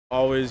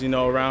always,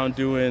 around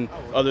doing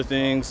other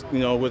things,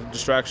 with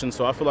distractions.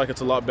 So I feel like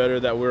it's a lot better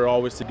that we're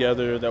always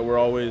together, that we're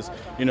always,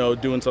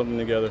 doing something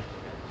together.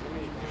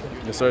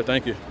 Yes, sir.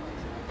 Thank you.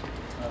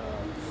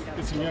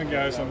 Get some young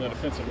guys on the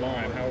defensive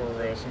line. How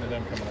are some of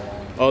them coming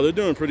along? Oh, they're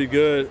doing pretty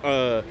good.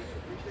 I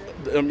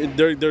mean,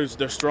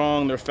 they're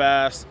strong, they're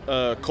fast.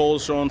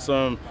 Cole's showing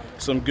some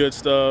good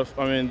stuff.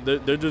 I mean,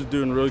 they're just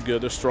doing really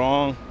good. They're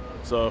strong,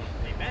 so.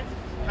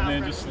 And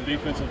then just the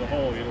defense as a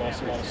whole, you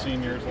lost a lot of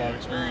seniors, a lot of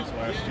experience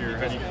last year.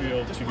 How do you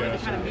feel that you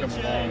guys are coming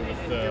along with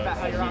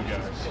all the new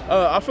guys?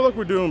 I feel like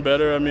we're doing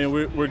better. I mean,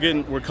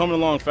 we're coming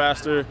along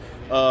faster.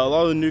 A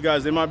lot of the new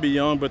guys, they might be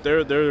young, but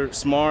they're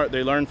smart.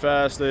 They learn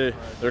fast. They're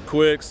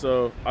quick.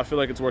 So I feel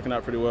like it's working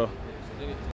out pretty well.